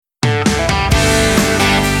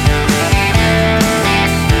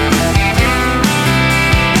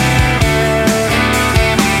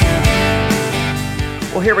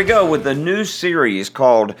Well, here we go with the new series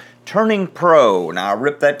called Turning Pro. Now, I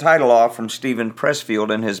ripped that title off from Stephen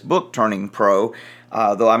Pressfield in his book, Turning Pro.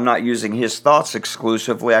 Though I'm not using his thoughts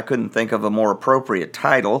exclusively, I couldn't think of a more appropriate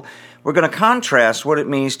title. We're going to contrast what it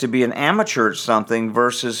means to be an amateur at something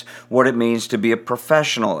versus what it means to be a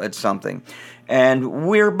professional at something. And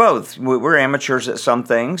we're both. We're amateurs at some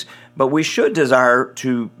things, but we should desire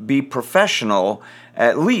to be professional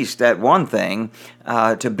at least at one thing,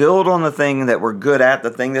 to build on the thing that we're good at, the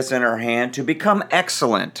thing that's in our hand, to become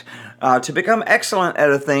excellent. To become excellent at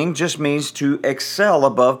a thing just means to excel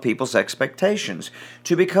above people's expectations.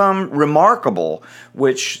 To become remarkable,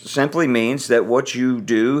 which simply means that what you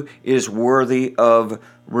do is worthy of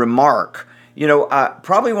remark. You know,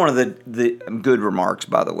 probably one of the good remarks,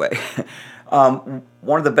 by the way.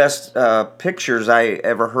 One of the best pictures I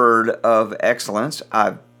ever heard of excellence,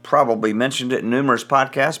 I've probably mentioned it in numerous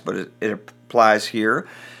podcasts, but it applies here.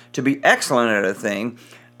 To be excellent at a thing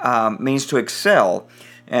means to excel.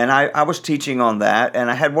 And I was teaching on that,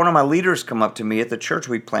 and I had one of my leaders come up to me at the church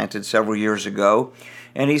we planted several years ago,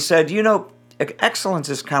 and he said, you know, excellence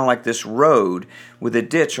is kind of like this road with a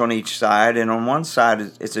ditch on each side, and on one side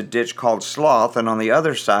it's a ditch called sloth, and on the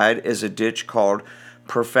other side is a ditch called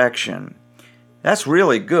perfection. That's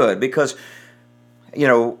really good because, you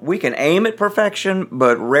know, we can aim at perfection,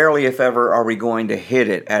 but rarely, if ever, are we going to hit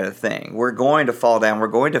it at a thing. We're going to fall down. We're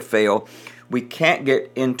going to fail. We can't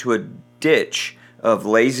get into a ditch of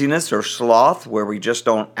laziness or sloth where we just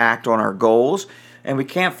don't act on our goals. And we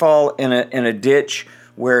can't fall in a ditch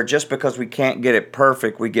where just because we can't get it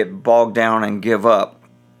perfect, we get bogged down and give up.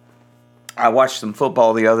 I watched some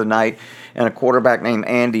football the other night, and a quarterback named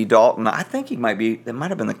Andy Dalton. I think it might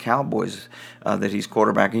have been the Cowboys that he's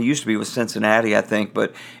quarterback. He used to be with Cincinnati, I think.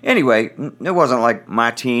 But anyway, it wasn't like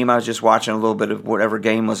my team. I was just watching a little bit of whatever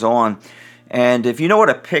game was on. And if you know what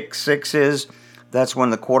a pick six is, that's when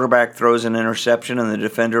the quarterback throws an interception and the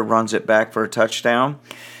defender runs it back for a touchdown,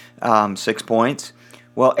 6 points.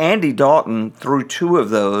 Well, Andy Dalton threw two of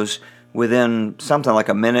those within something like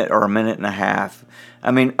a minute or a minute and a half. I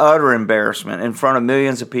mean, utter embarrassment in front of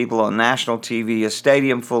millions of people on national TV, a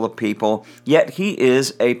stadium full of people, yet he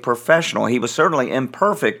is a professional. He was certainly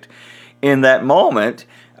imperfect in that moment,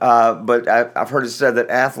 but I've heard it said that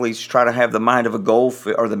athletes try to have the mind of a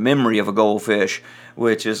goldfish, or the memory of a goldfish,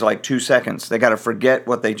 which is like 2 seconds. They got to forget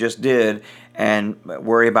what they just did and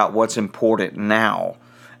worry about what's important now.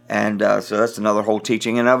 And so that's another whole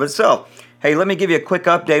teaching in of itself. Hey, let me give you a quick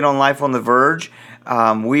update on Life on the Verge.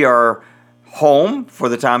 We are home for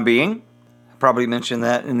the time being. I probably mentioned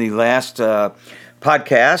that in the last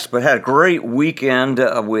podcast, but had a great weekend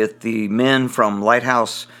with the men from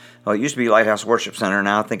Lighthouse. Well, it used to be Lighthouse Worship Center.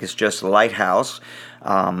 Now I think it's just Lighthouse.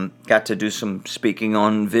 Got to do some speaking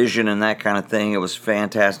on vision and that kind of thing. It was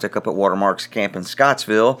fantastic up at Watermarks Camp in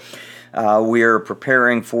Scottsville. We're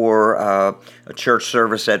preparing for a church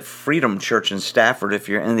service at Freedom Church in Stafford. If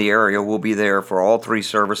you're in the area, we'll be there for all three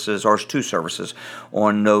services, or 2 services,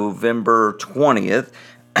 on November 20th.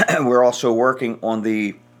 We're also working on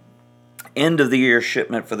the end of the year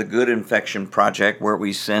shipment for the Good Infection Project, where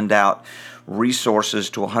we send out resources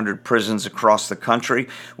to 100 prisons across the country,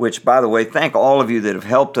 which, by the way, thank all of you that have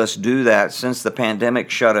helped us do that since the pandemic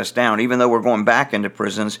shut us down. Even though we're going back into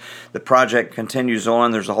prisons, the project continues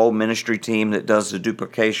on. There's a whole ministry team that does the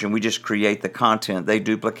duplication. We just create the content. They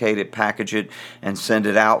duplicate it, package it, and send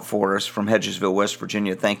it out for us from Hedgesville, West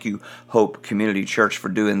Virginia. Thank you, Hope Community Church, for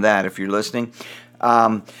doing that, if you're listening.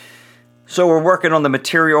 So we're working on the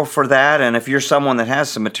material for that, and if you're someone that has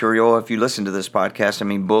some material, if you listen to this podcast, I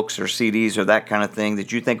mean books or CDs or that kind of thing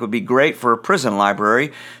that you think would be great for a prison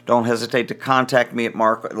library, don't hesitate to contact me at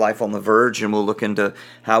Mark at Life on the Verge, and we'll look into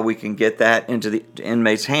how we can get that into the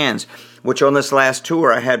inmates' hands. Which on this last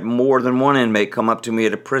tour, I had more than one inmate come up to me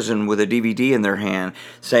at a prison with a DVD in their hand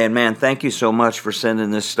saying, man, thank you so much for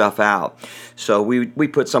sending this stuff out. So we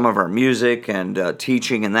put some of our music and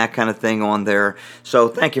teaching and that kind of thing on there. So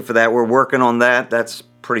thank you for that. We're working on that. That's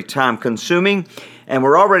pretty time consuming. And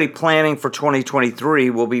we're already planning for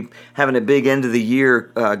 2023. We'll be having a big end of the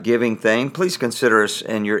year giving thing. Please consider us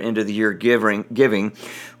in your end of the year giving.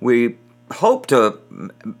 We hope to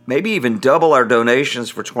maybe even double our donations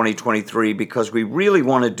for 2023 because we really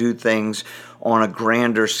want to do things on a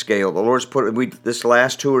grander scale. The Lord's this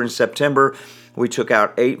last tour in September, we took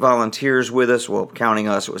out 8 volunteers with us. Well, counting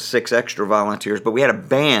us, it was 6 extra volunteers, but we had a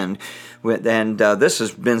band, and this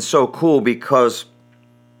has been so cool because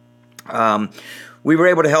we were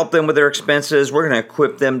able to help them with their expenses. We're going to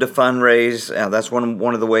equip them to fundraise. That's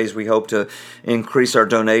one of the ways we hope to increase our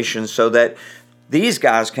donations so that these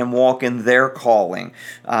guys can walk in their calling.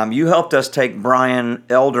 You helped us take Brian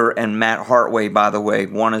Elder and Matt Hartway, by the way.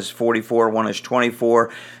 One is 44, one is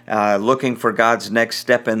 24, looking for God's next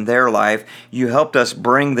step in their life. You helped us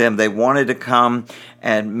bring them. They wanted to come,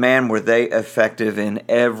 and man, were they effective in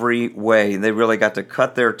every way. They really got to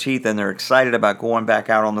cut their teeth, and they're excited about going back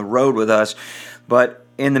out on the road with us. But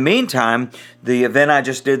in the meantime, the event I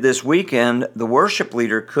just did this weekend, the worship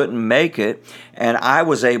leader couldn't make it, and I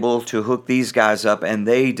was able to hook these guys up, and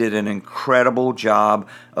they did an incredible job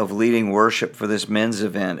of leading worship for this men's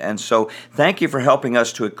event. And so thank you for helping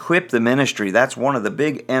us to equip the ministry. That's one of the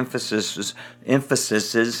big emphasis. One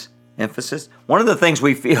of the things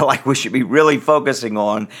we feel like we should be really focusing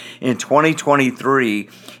on in 2023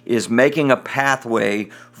 is making a pathway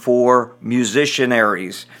for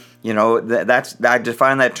musicianaries. You know, I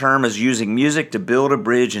define that term as using music to build a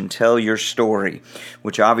bridge and tell your story,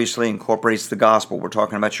 which obviously incorporates the gospel. We're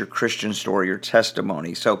talking about your Christian story, your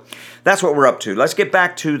testimony. So that's what we're up to. Let's get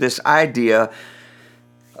back to this idea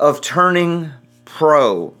of turning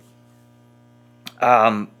pro.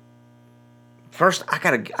 First, I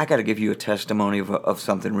gotta give you a testimony of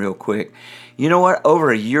something real quick. You know what?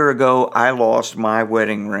 Over a year ago, I lost my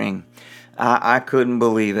wedding ring. I couldn't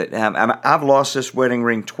believe it. I've lost this wedding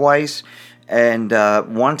ring twice, and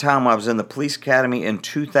one time I was in the police academy in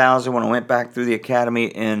 2000 when I went back through the academy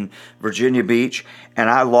in Virginia Beach, and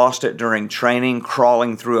I lost it during training,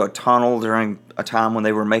 crawling through a tunnel during a time when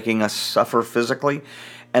they were making us suffer physically.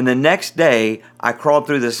 And the next day, I crawled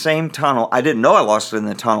through the same tunnel. I didn't know I lost it in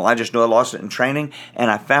the tunnel. I just knew I lost it in training, and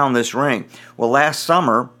I found this ring. Well, last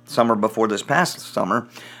summer before this past summer,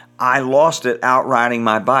 I lost it out riding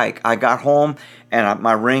my bike. I got home and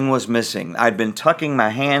my ring was missing. I'd been tucking my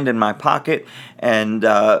hand in my pocket and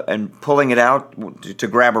pulling it out to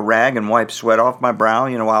grab a rag and wipe sweat off my brow,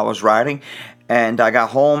 while I was riding. And I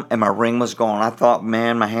got home and my ring was gone. I thought,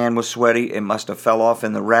 man, my hand was sweaty. It must have fell off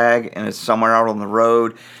in the rag and it's somewhere out on the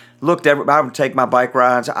road. I would take my bike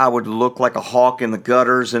rides. I would look like a hawk in the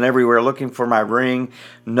gutters and everywhere looking for my ring.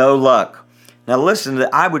 No luck. Now listen,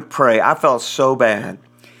 I would pray. I felt so bad.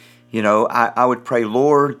 I would pray,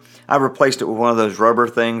 Lord. I replaced it with one of those rubber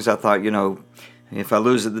things. I thought, if I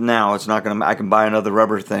lose it now, it's not I can buy another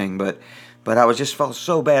rubber thing. But I just felt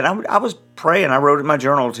so bad. I was praying. I wrote in my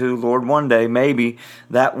journal too, Lord, one day maybe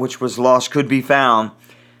that which was lost could be found.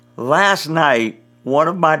 Last night, one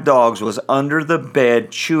of my dogs was under the bed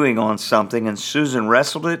chewing on something, and Susan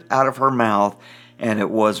wrestled it out of her mouth, and it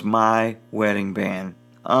was my wedding band.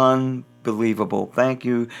 Unbelievable. Thank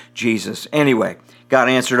you, Jesus. Anyway, God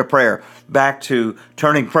answered a prayer. Back to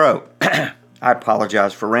turning pro. I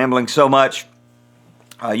apologize for rambling so much.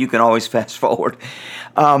 You can always fast forward.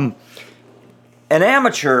 An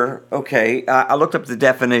amateur, I looked up the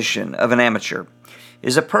definition of an amateur,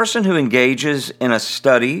 is a person who engages in a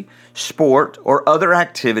study, sport, or other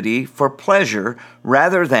activity for pleasure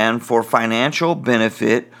rather than for financial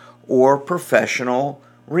benefit or professional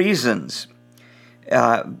reasons.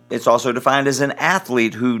 It's also defined as an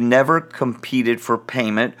athlete who never competed for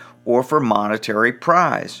payment or for monetary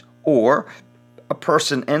prize, or a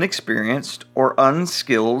person inexperienced or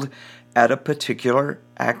unskilled at a particular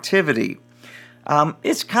activity.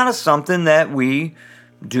 It's kind of something that we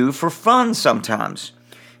do for fun sometimes.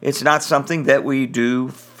 It's not something that we do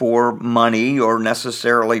for money or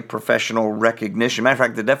necessarily professional recognition. Matter of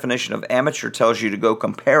fact, the definition of amateur tells you to go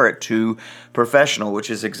compare it to professional, which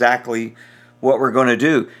is exactly what we're going to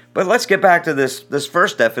do. But let's get back to this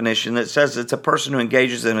first definition that says it's a person who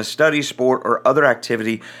engages in a study, sport, or other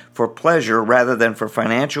activity for pleasure rather than for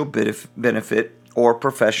financial benefit or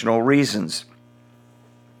professional reasons.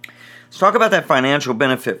 Let's talk about that financial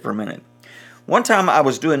benefit for a minute. One time I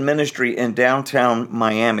was doing ministry in downtown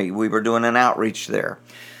Miami. We were doing an outreach there.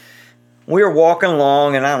 We were walking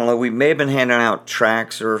along, and I don't know, we may have been handing out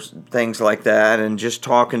tracts or things like that and just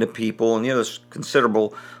talking to people. And, there's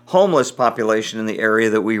considerable homeless population in the area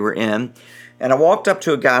that we were in. And I walked up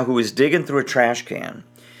to a guy who was digging through a trash can.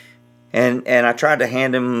 And I tried to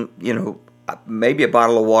hand him, maybe a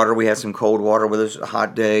bottle of water. We had some cold water with us, a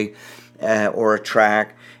hot day, or a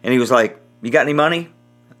tract. And he was like, "You got any money?"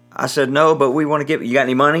 I said, "No, but we want to give. You got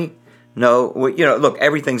any money?" "No." Well, look,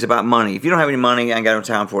 everything's about money. If you don't have any money, I ain't got no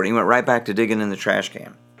time for it. He went right back to digging in the trash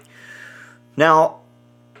can. Now,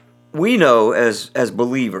 we know as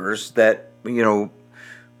believers that,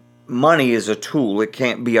 money is a tool. It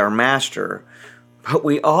can't be our master. But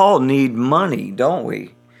we all need money, don't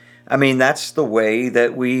we? I mean, that's the way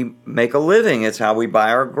that we make a living. It's how we buy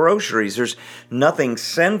our groceries. There's nothing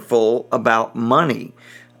sinful about money.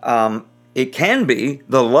 It can be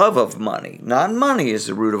the love of money. Not money is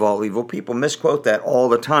the root of all evil. People misquote that all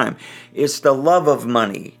the time. It's the love of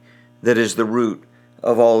money that is the root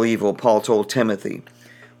of all evil, Paul told Timothy.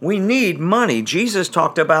 We need money. Jesus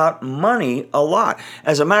talked about money a lot.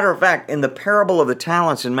 As a matter of fact, in the parable of the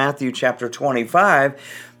talents in Matthew chapter 25,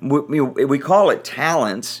 we call it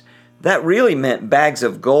talents. That really meant bags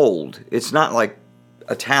of gold. It's not like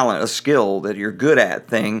a talent, a skill that you're good at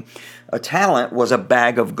thing. A talent was a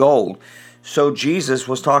bag of gold. So Jesus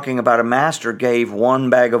was talking about a master gave 1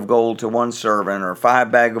 bag of gold to one servant, or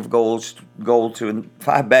 5 bags of gold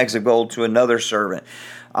to another servant.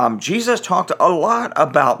 Jesus talked a lot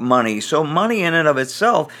about money. So money in and of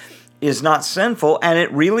itself is not sinful, and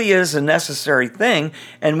it really is a necessary thing.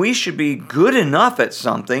 And we should be good enough at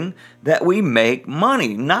something that we make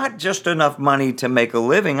money, not just enough money to make a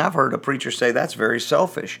living. I've heard a preacher say that's very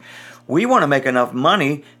selfish. We want to make enough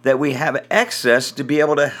money that we have excess to be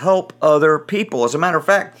able to help other people. As a matter of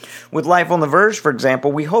fact, with Life on the Verge, for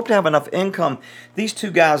example, we hope to have enough income. These 2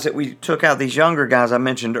 guys that we took out, these younger guys I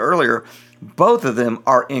mentioned earlier, both of them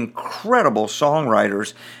are incredible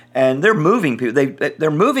songwriters, and they're moving people.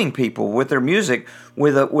 They're moving people with their music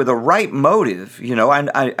with a right motive. You know,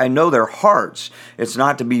 I know their hearts. It's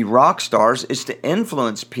not to be rock stars. It's to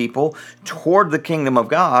influence people toward the kingdom of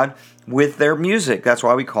God with their music. That's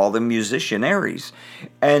why we call them musicianaries.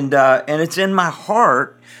 And it's in my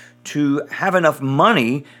heart to have enough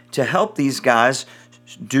money to help these guys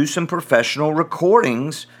do some professional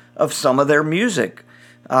recordings of some of their music,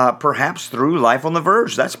 perhaps through Life on the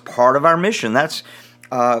Verge. That's part of our mission. That's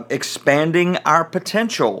expanding our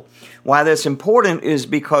potential. Why that's important is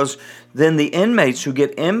because then the inmates who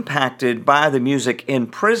get impacted by the music in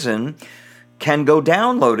prison can go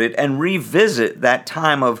download it and revisit that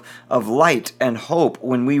time of light and hope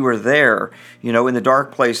when we were there, you know, in the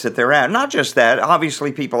dark place that they're at. Not just that,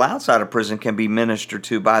 obviously people outside of prison can be ministered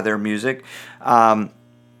to by their music. And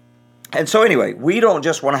so anyway, we don't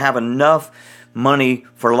just want to have enough money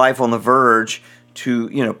for Life on the Verge to,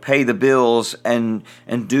 you know, pay the bills and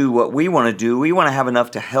do what we want to do. We want to have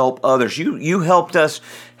enough to help others. You helped us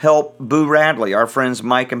help Boo Radley, our friends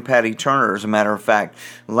Mike and Patty Turner. As a matter of fact,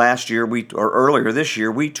 earlier this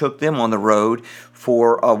year, we took them on the road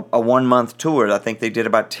for a 1-month tour. I think they did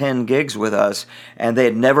about 10 gigs with us, and they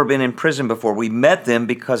had never been in prison before. We met them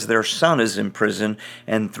because their son is in prison,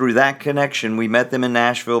 and through that connection, we met them in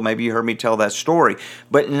Nashville. Maybe you heard me tell that story.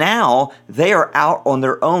 But now they are out on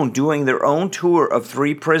their own, doing their own tour of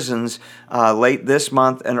 3 prisons late this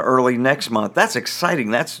month and early next month. That's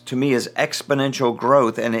exciting. That's, to me, is exponential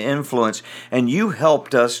growth and influence, and you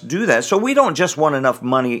helped us do that. So we don't just want enough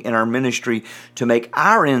money in our ministry to make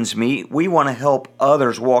our ends meet. We want to help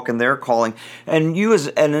others walk in their calling. And you as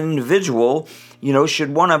an individual, you know,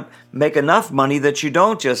 should want to make enough money that you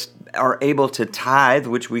don't just are able to tithe,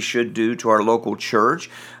 which we should do to our local church,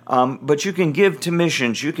 but you can give to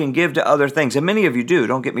missions, you can give to other things, and many of you do,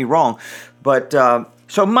 don't get me wrong. But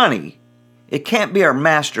so money, it can't be our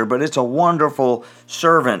master, but it's a wonderful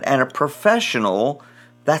servant and a professional.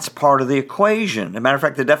 That's part of the equation. As a matter of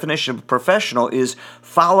fact, the definition of professional is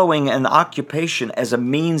following an occupation as a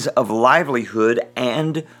means of livelihood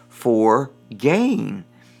and for gain.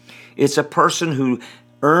 It's a person who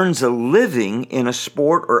earns a living in a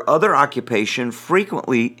sport or other occupation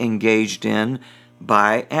frequently engaged in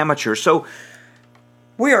by amateurs. So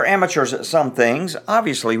we are amateurs at some things.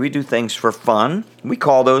 Obviously, we do things for fun. We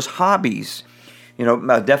call those hobbies. You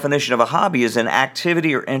know, a definition of a hobby is an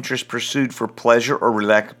activity or interest pursued for pleasure or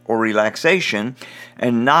relaxation,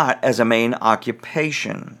 and not as a main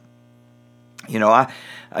occupation. You know,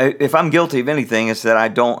 if I'm guilty of anything, it's that I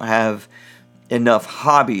don't have enough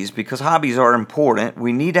hobbies, because hobbies are important.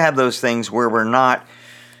 We need to have those things where we're not,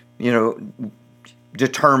 you know,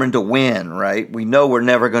 determined to win, right? We know we're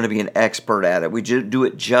never going to be an expert at it. We do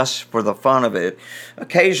it just for the fun of it.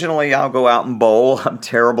 Occasionally I'll go out and bowl. I'm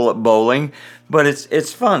terrible at bowling, but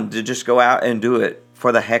it's fun to just go out and do it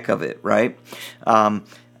for the heck of it, right?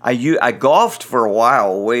 I golfed for a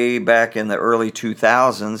while, way back in the early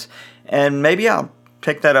 2000s, and maybe I'll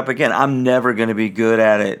pick that up again. I'm never going to be good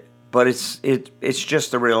at it, but it's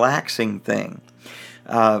just a relaxing thing.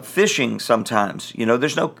 Fishing sometimes, you know,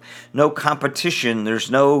 there's no competition.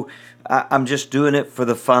 I'm just doing it for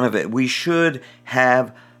the fun of it. We should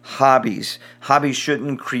have hobbies. Hobbies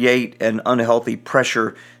shouldn't create an unhealthy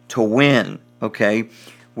pressure to win, okay?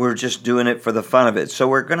 We're just doing it for the fun of it. So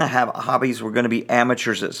we're going to have hobbies. We're going to be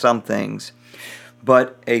amateurs at some things.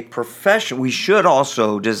 But we should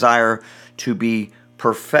also desire to be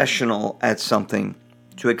professional at something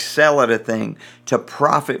to excel at a thing, to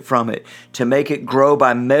profit from it, to make it grow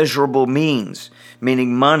by measurable means,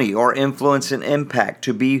 meaning money or influence and impact,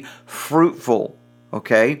 to be fruitful,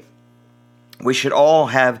 okay? We should all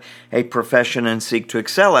have a profession and seek to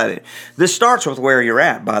excel at it. This starts with where you're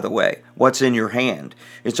at, by the way, what's in your hand.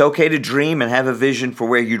 It's okay to dream and have a vision for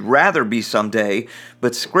where you'd rather be someday,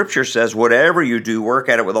 but Scripture says whatever you do, work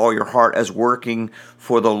at it with all your heart as working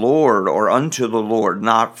for the Lord or unto the Lord,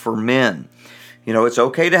 not for men. You know, it's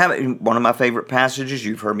okay to have it. One of my favorite passages,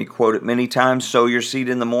 you've heard me quote it many times, sow your seed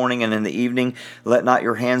in the morning and in the evening. Let not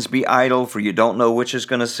your hands be idle, for you don't know which is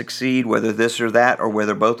going to succeed, whether this or that, or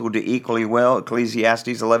whether both will do equally well.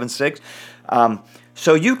 Ecclesiastes 11:6.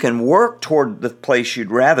 So you can work toward the place you'd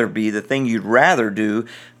rather be, the thing you'd rather do,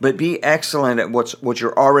 but be excellent at what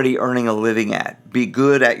you're already earning a living at. Be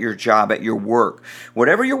good at your job, at your work.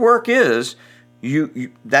 Whatever your work is,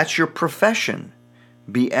 that's your profession.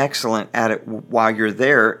 Be excellent at it while you're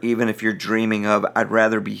there, even if you're dreaming of, I'd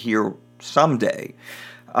rather be here someday.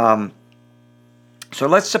 So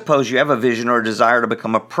let's suppose you have a vision or a desire to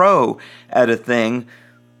become a pro at a thing,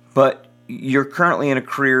 but you're currently in a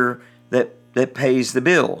career that pays the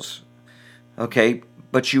bills, okay?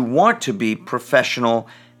 But you want to be professional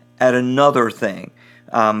at another thing.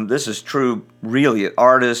 This is true, really,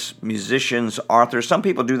 artists, musicians, authors. Some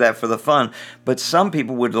people do that for the fun, but some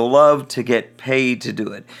people would love to get paid to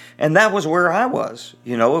do it. And that was where I was.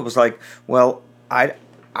 You know, it was like, well, I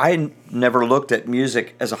never looked at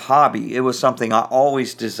music as a hobby. It was something I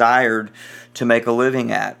always desired to make a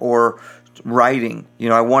living at, or writing. You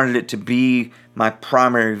know, I wanted it to be my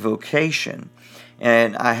primary vocation.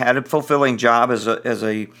 And I had a fulfilling job as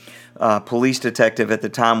a police detective at the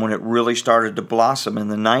time when it really started to blossom in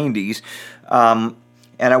the 90s. And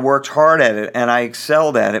I worked hard at it and I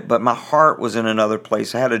excelled at it, but my heart was in another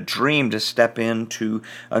place. I had a dream to step into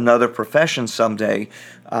another profession someday.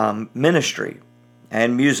 Ministry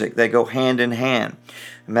and music, they go hand in hand.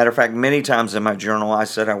 As a matter of fact, many times in my journal, I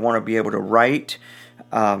said I want to be able to write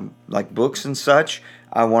like books and such.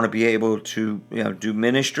 I want to be able to do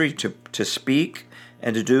ministry, to speak,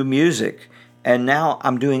 and to do music. And now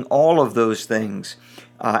I'm doing all of those things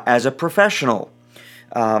as a professional.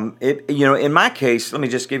 In my case, let me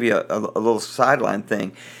just give you a little sideline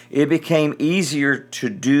thing. It became easier to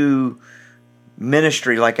do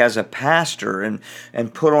ministry like as a pastor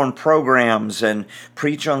and put on programs and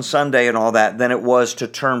preach on Sunday and all that than it was to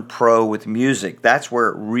turn pro with music. That's where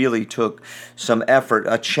it really took some effort,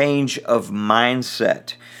 a change of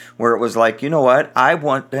mindset, where it was like, you know what,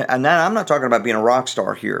 and now I'm not talking about being a rock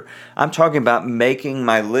star here. I'm talking about making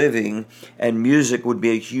my living, and music would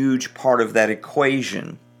be a huge part of that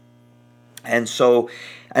equation. And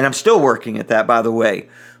I'm still working at that, by the way.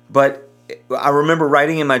 But I remember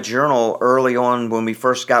writing in my journal early on when we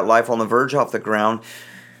first got Life on the Verge off the ground.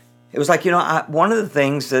 It was like, one of the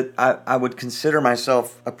things that I would consider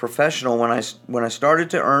myself a professional when I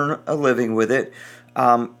started to earn a living with it,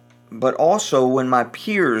 but also when my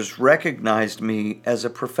peers recognized me as a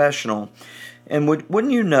professional. And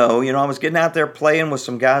wouldn't you know, I was getting out there playing with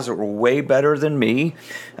some guys that were way better than me.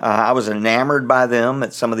 I was enamored by them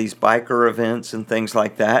at some of these biker events and things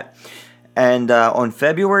like that. And on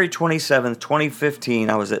February 27th, 2015,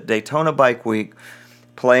 I was at Daytona Bike Week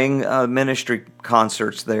playing ministry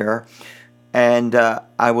concerts there. And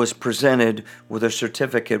I was presented with a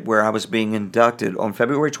certificate where I was being inducted. On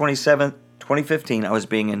February 27th, 2015, I was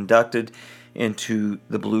being inducted into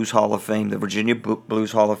the Blues Hall of Fame, the Virginia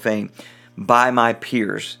Blues Hall of Fame, by my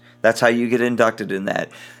peers. That's how you get inducted in that.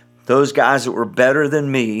 Those guys that were better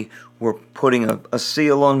than me were putting a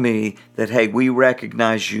seal on me that, hey, we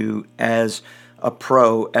recognize you as a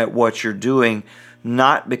pro at what you're doing,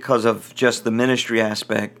 not because of just the ministry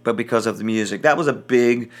aspect, but because of the music. That was a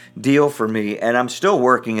big deal for me, and I'm still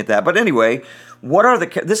working at that. But anyway,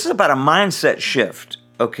 this is about a mindset shift,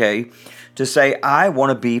 okay, to say I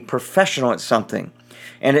want to be professional at something.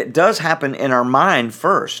 And it does happen in our mind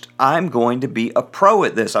first. I'm going to be a pro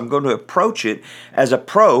at this. I'm going to approach it as a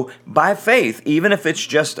pro by faith, even if it's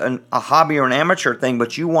just a hobby or an amateur thing,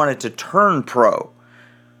 but you want it to turn pro.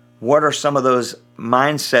 What are some of those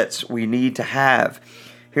mindsets we need to have?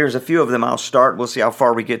 Here's a few of them. I'll start. We'll see how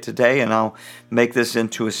far we get today, and I'll make this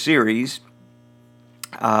into a series.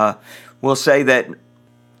 We'll say that,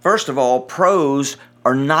 first of all, pros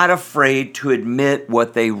are not afraid to admit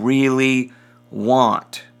what they really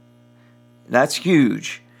want. That's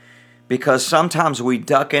huge, because sometimes we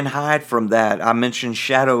duck and hide from that. I mentioned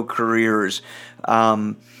shadow careers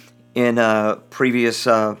in a previous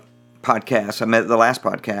podcast. I met the last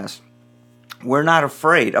podcast. We're not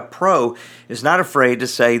afraid. A pro is not afraid to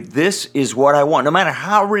say, this is what I want, no matter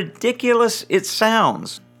how ridiculous it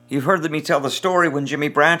sounds. You've heard me tell the story when Jimmy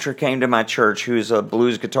Bratcher came to my church, who's a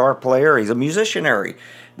blues guitar player. He's a musicianary.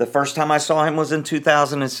 The first time I saw him was in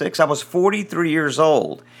 2006. I was 43 years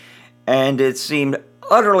old, and it seemed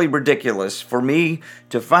utterly ridiculous for me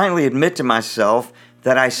to finally admit to myself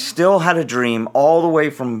that I still had a dream all the way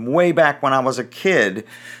from way back when I was a kid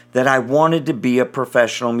that I wanted to be a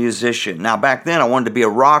professional musician. Now, back then, I wanted to be a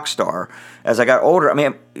rock star. As I got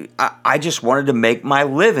older, I just wanted to make my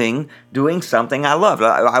living doing something I loved.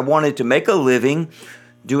 I wanted to make a living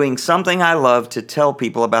doing something I loved to tell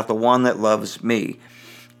people about the one that loves me.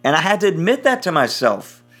 And I had to admit that to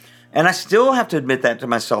myself. And I still have to admit that to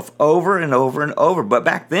myself over and over and over. But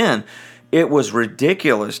back then, it was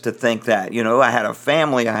ridiculous to think that. You know, I had a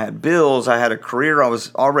family, I had bills, I had a career I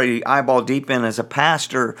was already eyeball deep in as a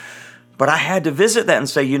pastor. But I had to visit that and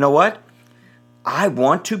say, you know what? I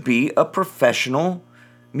want to be a professional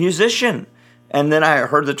musician. And then I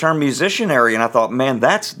heard the term musicianary, and I thought, man,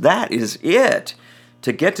 that is it.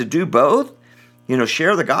 To get to do both, you know,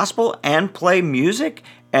 share the gospel and play music,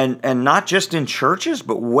 and not just in churches,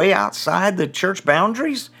 but way outside the church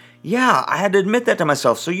boundaries. Yeah, I had to admit that to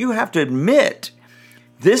myself. So you have to admit,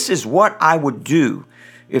 this is what I would do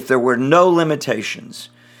if there were no limitations.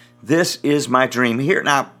 This is my dream here.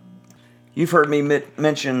 Now, you've heard me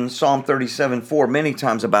mention Psalm 37:4 many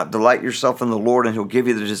times about delight yourself in the Lord and He'll give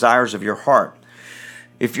you the desires of your heart.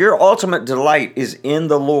 If your ultimate delight is in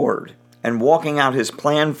the Lord and walking out His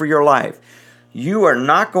plan for your life, you are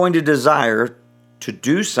not going to desire to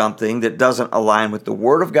do something that doesn't align with the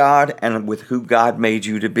Word of God and with who God made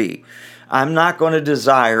you to be. I'm not going to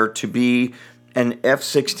desire to be an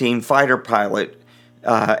F-16 fighter pilot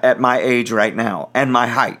at my age right now and my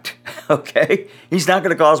height, okay? He's not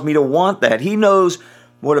going to cause me to want that. He knows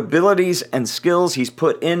what abilities and skills He's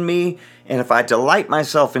put in me, and if I delight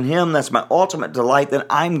myself in Him, that's my ultimate delight, then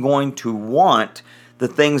I'm going to want the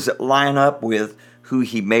things that line up with who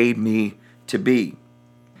He made me to be.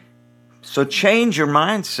 So change your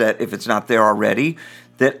mindset, if it's not there already,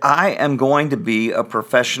 that I am going to be a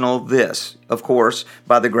professional this. Of course,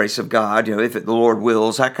 by the grace of God, you know, if the Lord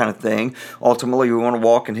wills, that kind of thing. Ultimately, we want to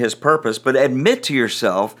walk in His purpose. But admit to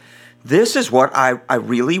yourself, this is what I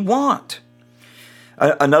really want.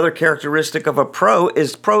 Another characteristic of a pro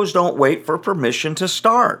is pros don't wait for permission to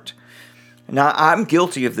start. Now, I'm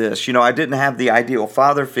guilty of this. You know, I didn't have the ideal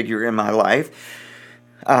father figure in my life.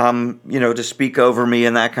 To speak over me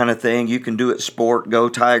and that kind of thing. You can do it, sport, go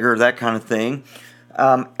Tiger, that kind of thing.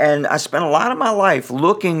 And I spent a lot of my life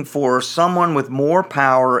looking for someone with more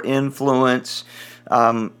power, influence,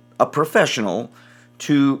 a professional,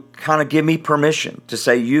 to kind of give me permission to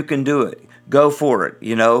say, you can do it, go for it,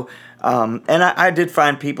 you know. And I did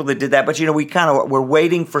find people that did that, but, you know, we're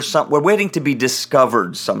waiting to be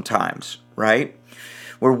discovered sometimes, right?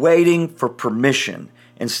 We're waiting for permission,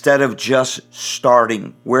 instead of just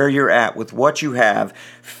starting where you're at with what you have,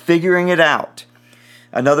 figuring it out.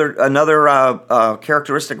 Another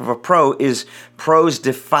characteristic of a pro is pros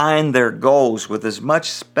define their goals with as much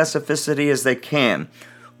specificity as they can.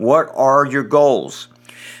 What are your goals?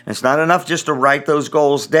 And it's not enough just to write those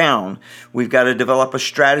goals down. We've got to develop a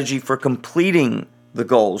strategy for completing the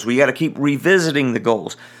goals. We got to keep revisiting the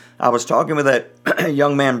goals. I was talking with that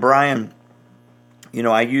young man, Brian. You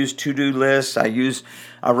know, I use to-do lists.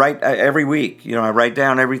 I write every week. You know, I write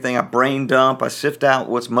down everything. I brain dump. I sift out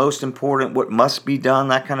what's most important, what must be done,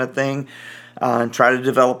 that kind of thing, and try to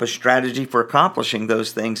develop a strategy for accomplishing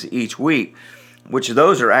those things each week, which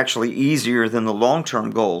those are actually easier than the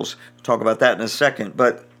long-term goals. We'll talk about that in a second.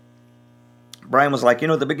 But Brian was like, you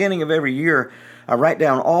know, at the beginning of every year, I write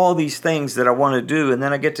down all these things that I want to do, and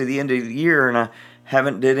then I get to the end of the year and I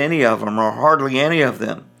haven't did any of them or hardly any of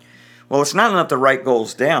them. Well, it's not enough to write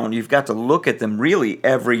goals down. You've got to look at them really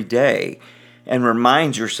every day and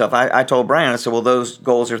remind yourself. I told Brian, I said, well, those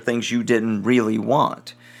goals are things you didn't really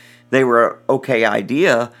want. They were an okay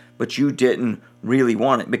idea, but you didn't really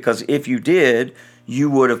want it. Because if you did, you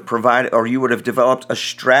would have provided, or you would have developed a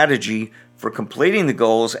strategy for completing the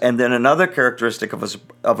goals. And then another characteristic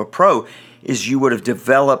of a pro is you would have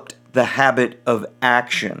developed the habit of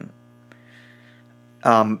action.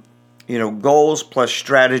 Goals plus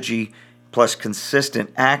strategy plus consistent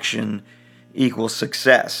action equals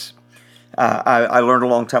success. I learned a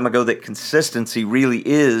long time ago that consistency really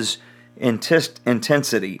is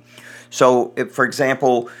intensity. So, for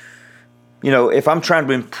example, if I'm trying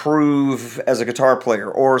to improve as a guitar player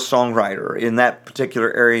or a songwriter in that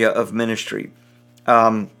particular area of ministry,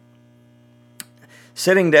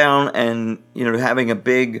 sitting down and having a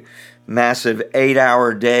big massive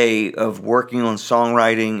 8-hour day of working on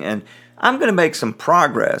songwriting, and I'm going to make some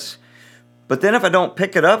progress. But then if I don't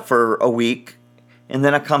pick it up for a week and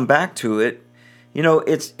then I come back to it,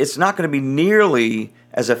 it's not going to be nearly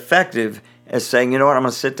as effective as saying, you know what, I'm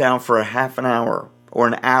going to sit down for a half an hour or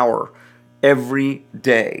an hour every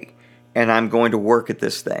day, and I'm going to work at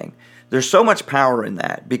this thing. There's so much power in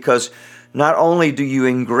that, because not only do you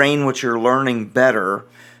ingrain what you're learning better,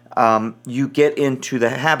 you get into the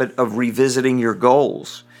habit of revisiting your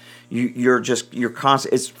goals. You're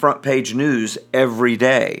constant. It's front page news every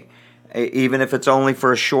day, even if it's only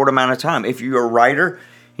for a short amount of time. If you're a writer,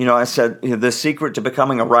 I said the secret to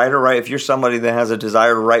becoming a writer, right? If you're somebody that has a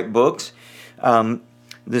desire to write books,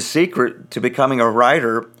 the secret to becoming a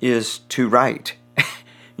writer is to write.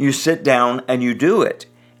 You sit down and you do it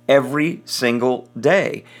every single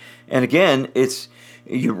day. And again, it's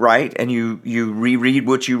you write and you reread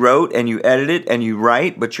what you wrote and you edit it and you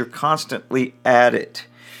write, but you're constantly at it.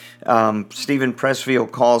 Stephen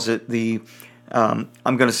Pressfield calls it I'm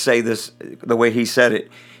going to say this the way he said it.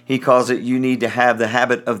 He calls it, you need to have the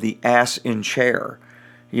habit of the ass in chair.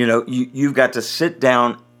 You've got to sit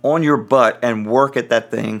down on your butt and work at that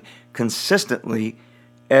thing consistently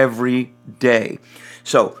every day.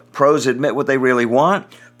 So pros admit what they really want.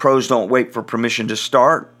 Pros don't wait for permission to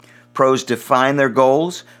start. Pros define their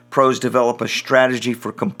goals. Pros develop a strategy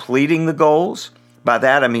for completing the goals. By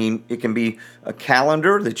that, I mean it can be a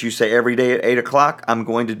calendar that you say every day at 8 o'clock, I'm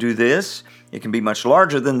going to do this. It can be much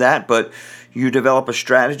larger than that, but you develop a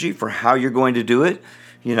strategy for how you're going to do it.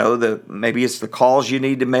 Maybe it's the calls you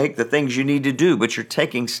need to make, the things you need to do, but you're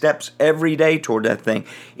taking steps every day toward that thing,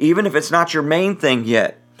 even if it's not your main thing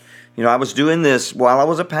yet. I was doing this while I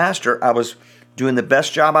was a pastor. I was doing the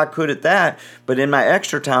best job I could at that, but in my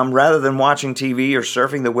extra time, rather than watching TV or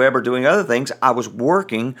surfing the web or doing other things, I was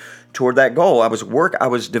working toward that goal. I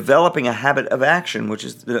was developing a habit of action, which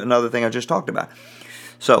is another thing I just talked about.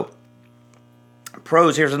 So,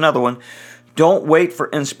 pros, here's another one. Don't wait for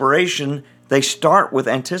inspiration. They start with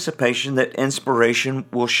anticipation that inspiration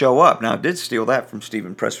will show up. Now, I did steal that from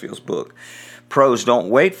Stephen Pressfield's book. Pros don't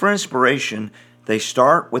wait for inspiration. They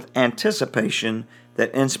start with anticipation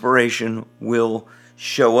that inspiration will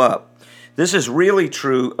show up. This is really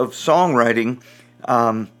true of songwriting,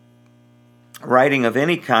 writing of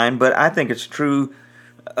any kind, but I think it's true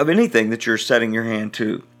of anything that you're setting your hand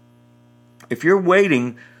to. If you're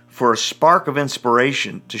waiting for a spark of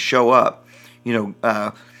inspiration to show up,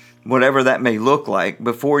 whatever that may look like,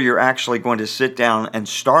 before you're actually going to sit down and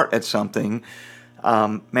start at something,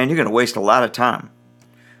 you're going to waste a lot of time.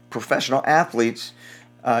 Professional athletes,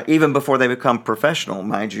 even before they become professional,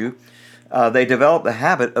 mind you, they develop the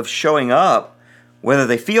habit of showing up whether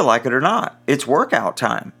they feel like it or not. It's workout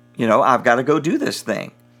time. I've got to go do this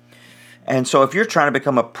thing. And so if you're trying to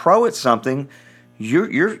become a pro at something,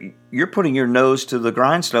 you're putting your nose to the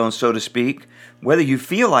grindstone, so to speak, whether you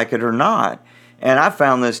feel like it or not. And I've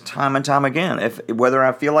found this time and time again. Whether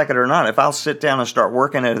I feel like it or not, if I'll sit down and start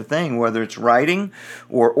working at a thing, whether it's writing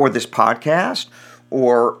or this podcast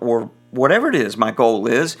or whatever it is my goal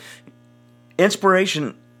is,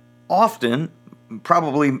 inspiration often,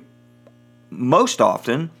 probably most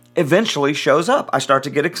often, eventually shows up. I start to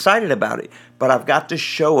get excited about it, but I've got to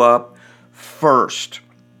show up first.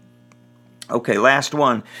 Okay, last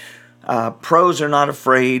one. Pros are not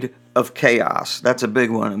afraid of chaos. That's a big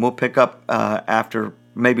one, and we'll pick up after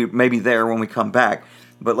maybe there when we come back.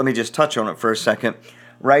 But let me just touch on it for a second.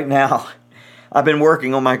 Right now, I've been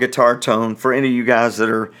working on my guitar tone. For any of you guys that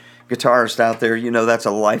are guitarists out there, that's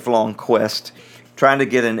a lifelong quest, trying to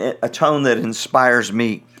get a tone that inspires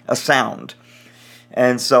me, a sound.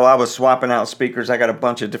 And so I was swapping out speakers. I got a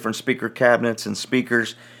bunch of different speaker cabinets and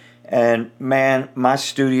speakers. And man, my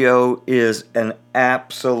studio is an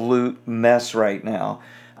absolute mess right now.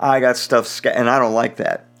 I got stuff, and I don't like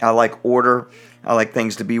that. I like order. I like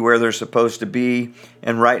things to be where they're supposed to be.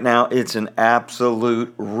 And right now, it's an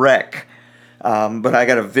absolute wreck. But I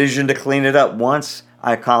got a vision to clean it up once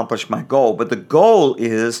I accomplish my goal. But the goal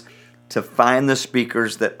is to find the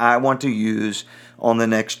speakers that I want to use on the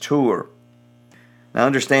next tour. Now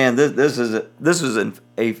understand, this is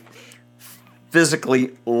a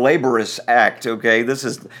physically laborious act. Okay, this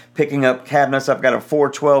is picking up cabinets. I've got a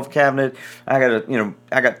 412 cabinet. I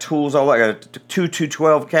got tools all. I got two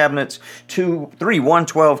 212 cabinets, three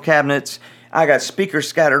 112 cabinets. I got speakers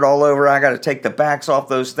scattered all over. I got to take the backs off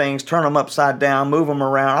those things, turn them upside down, move them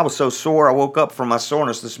around. I was so sore. I woke up from my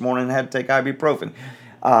soreness this morning and had to take ibuprofen.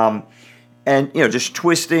 And just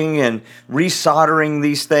twisting and resoldering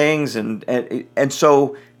these things, and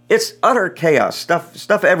so it's utter chaos,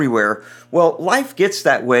 stuff everywhere. Well, life gets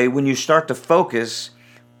that way when you start to focus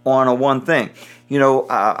on a one thing.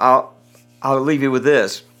 I'll leave you with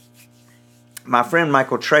this. My friend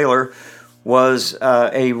Michael Traylor was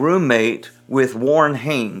a roommate with Warren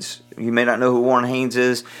Haynes. You may not know who Warren Haynes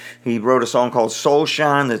is. He wrote a song called Soul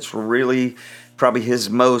Shine that's really probably his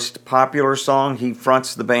most popular song. He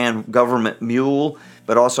fronts the band Government Mule,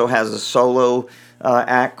 but also has a solo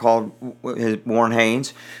act called Warren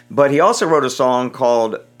Haynes. But he also wrote a song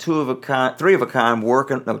called Two of a Kind,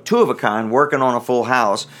 Working on a Full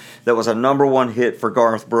House, that was a number one hit for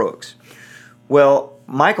Garth Brooks. Well,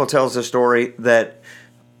 Michael tells the story that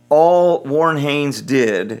all Warren Haynes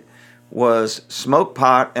did was smoke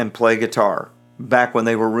pot and play guitar back when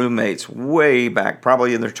they were roommates, way back,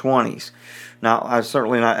 probably in their 20s. Now, I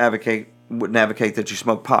certainly wouldn't advocate that you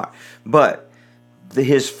smoke pot, but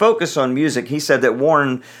his focus on music, he said that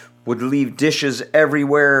Warren would leave dishes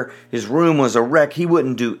everywhere. His room was a wreck. He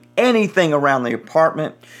wouldn't do anything around the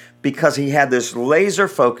apartment because he had this laser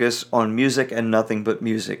focus on music and nothing but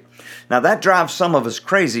music. Now, that drives some of us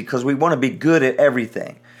crazy because we want to be good at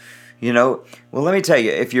everything. Well, let me tell you,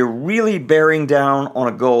 if you're really bearing down on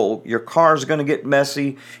a goal, your car's going to get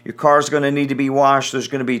messy. Your car's going to need to be washed. There's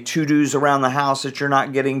going to be to-dos around the house that you're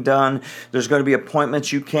not getting done. There's going to be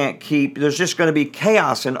appointments you can't keep. There's just going to be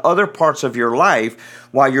chaos in other parts of your life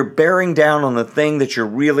while you're bearing down on the thing that you're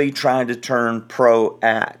really trying to turn pro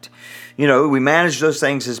at. We manage those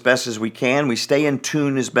things as best as we can. We stay in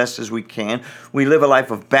tune as best as we can. We live a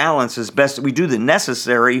life of balance as best. We do the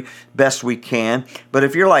necessary best we can. But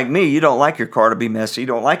if you're like me, you don't like your car to be messy. You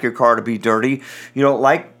don't like your car to be dirty. I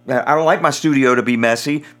don't like my studio to be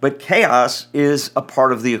messy. But chaos is a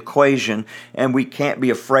part of the equation, and we can't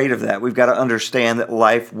be afraid of that. We've got to understand that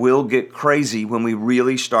life will get crazy when we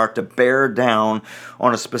really start to bear down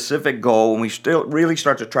on a specific goal, when we still really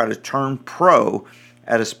start to try to turn pro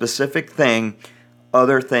at a specific thing.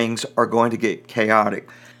 Other things are going to get chaotic.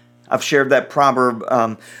 I've shared that proverb,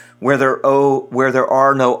 where there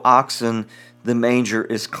are no oxen, the manger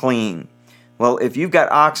is clean. Well, if you've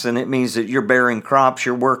got oxen, it means that you're bearing crops,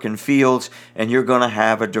 you're working fields, and you're going to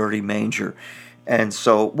have a dirty manger. And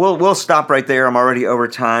so we'll stop right there. I'm already over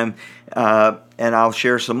time, and I'll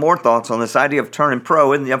share some more thoughts on this idea of turning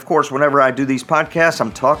pro. And of course, whenever I do these podcasts,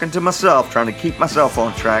 I'm talking to myself, trying to keep myself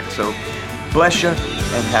on track. So bless you,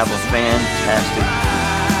 and have a fantastic day.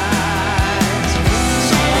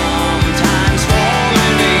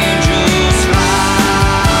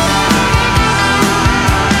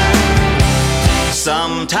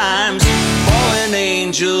 Sometimes fallen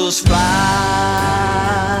angels fly.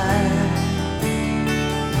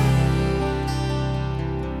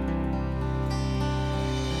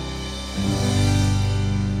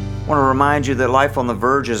 I want to remind you that Life on the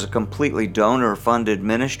Verge is a completely donor-funded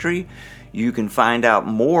ministry. You can find out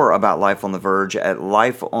more about Life on the Verge at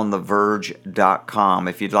lifeontheverge.com.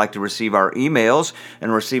 If you'd like to receive our emails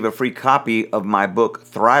and receive a free copy of my book,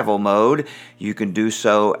 Thrival Mode, you can do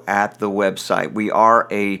so at the website. We are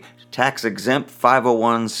a tax-exempt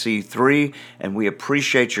 501c3, and we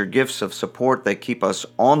appreciate your gifts of support. They keep us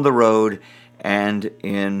on the road and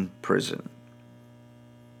in prison.